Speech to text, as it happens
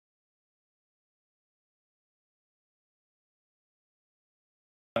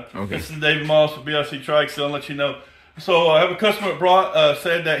Okay. This is David Moss with BIC Trikes. I'll let you know. So I have a customer that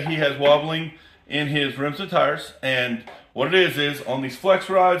said that he has wobbling in his rims and tires, and what it is on these flex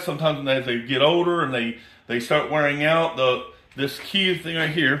rides, sometimes as they get older and they start wearing out, this key thing right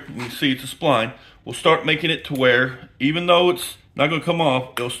here, you can see it's a spline, will start making it to where, even though it's not going to come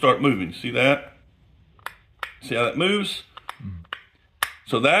off, it'll start moving. See that? See how that moves?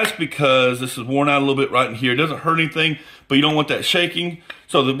 So that's because this is worn out a little bit right in here. It doesn't hurt anything, but you don't want that shaking.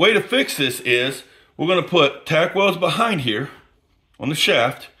 So the way to fix this is we're going to put tack welds behind here on the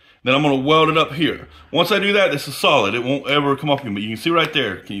shaft. Then I'm going to weld it up here. Once I do that, this is solid. It won't ever come off again. But you can see right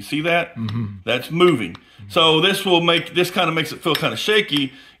there. Can you see that? That's moving. So this kind of makes it feel kind of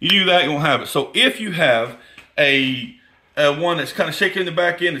shaky. You do that, you won't have it. So if you have a one that's kind of shaking in the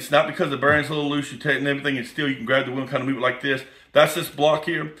back end, it's not because the bearing's a little loose, you tighten everything, and still you can grab the wheel and kind of move it like this. That's this block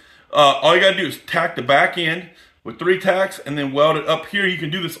here. All you got to do is tack the back end with 3 tacks and then weld it up here. You can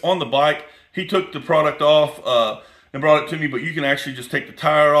do this on the bike. He took the product off and brought it to me, but you can actually just take the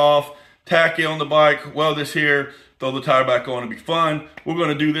tire off, tack it on the bike, weld this here, throw the tire back on, it'll be fine. We're going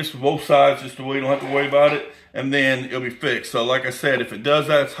to do this with both sides just the way you don't have to worry about it, and then it'll be fixed. So like I said, if it does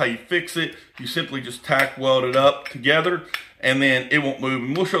that, that's how you fix it. You simply just tack weld it up together, and then it won't move.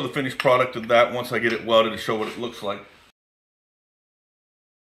 And we'll show the finished product of that once I get it welded to show what it looks like.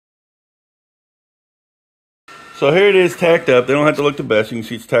 So here it is tacked up. They don't have to look the best. You can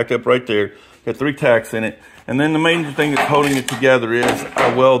see it's tacked up right there. Got 3 tacks in it. And then the main thing that's holding it together is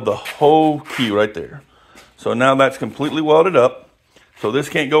I weld the whole key right there. So now that's completely welded up. So this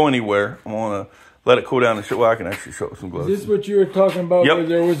can't go anywhere. I'm going to let it cool down and show. Well, I can actually show some gloves. Is this what you were talking about? Yep. Where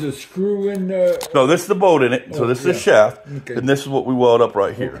there was a screw in? No, this is the bolt in it. So this is the shaft. Okay. And this is what we weld up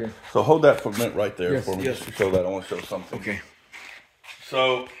right here. Okay. So hold that for a minute right there for me. Yes. Just to show that. I want to show something. Okay.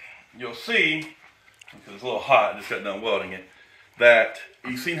 So you'll see, because it's a little hot, I just got done welding it, that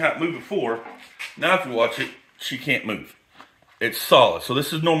you've seen how it moved before. Now if you watch it, she can't move. It's solid. So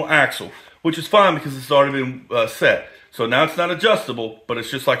this is normal axle, which is fine because it's already been set. So now it's not adjustable, but it's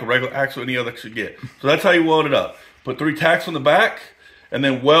just like a regular axle any other should get. So that's how you weld it up. Put 3 tacks on the back, and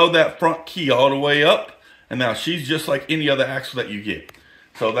then weld that front key all the way up. And now she's just like any other axle that you get.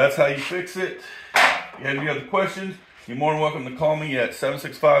 So that's how you fix it. If you have any other questions, you're more than welcome to call me at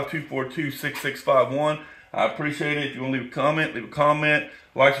 765-242-6651. I appreciate it. If you want to leave a comment.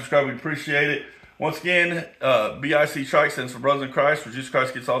 Like, subscribe, we appreciate it. Once again, BIC Trikes stands for Brothers in Christ, where Jesus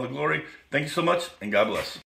Christ gets all the glory. Thank you so much, and God bless.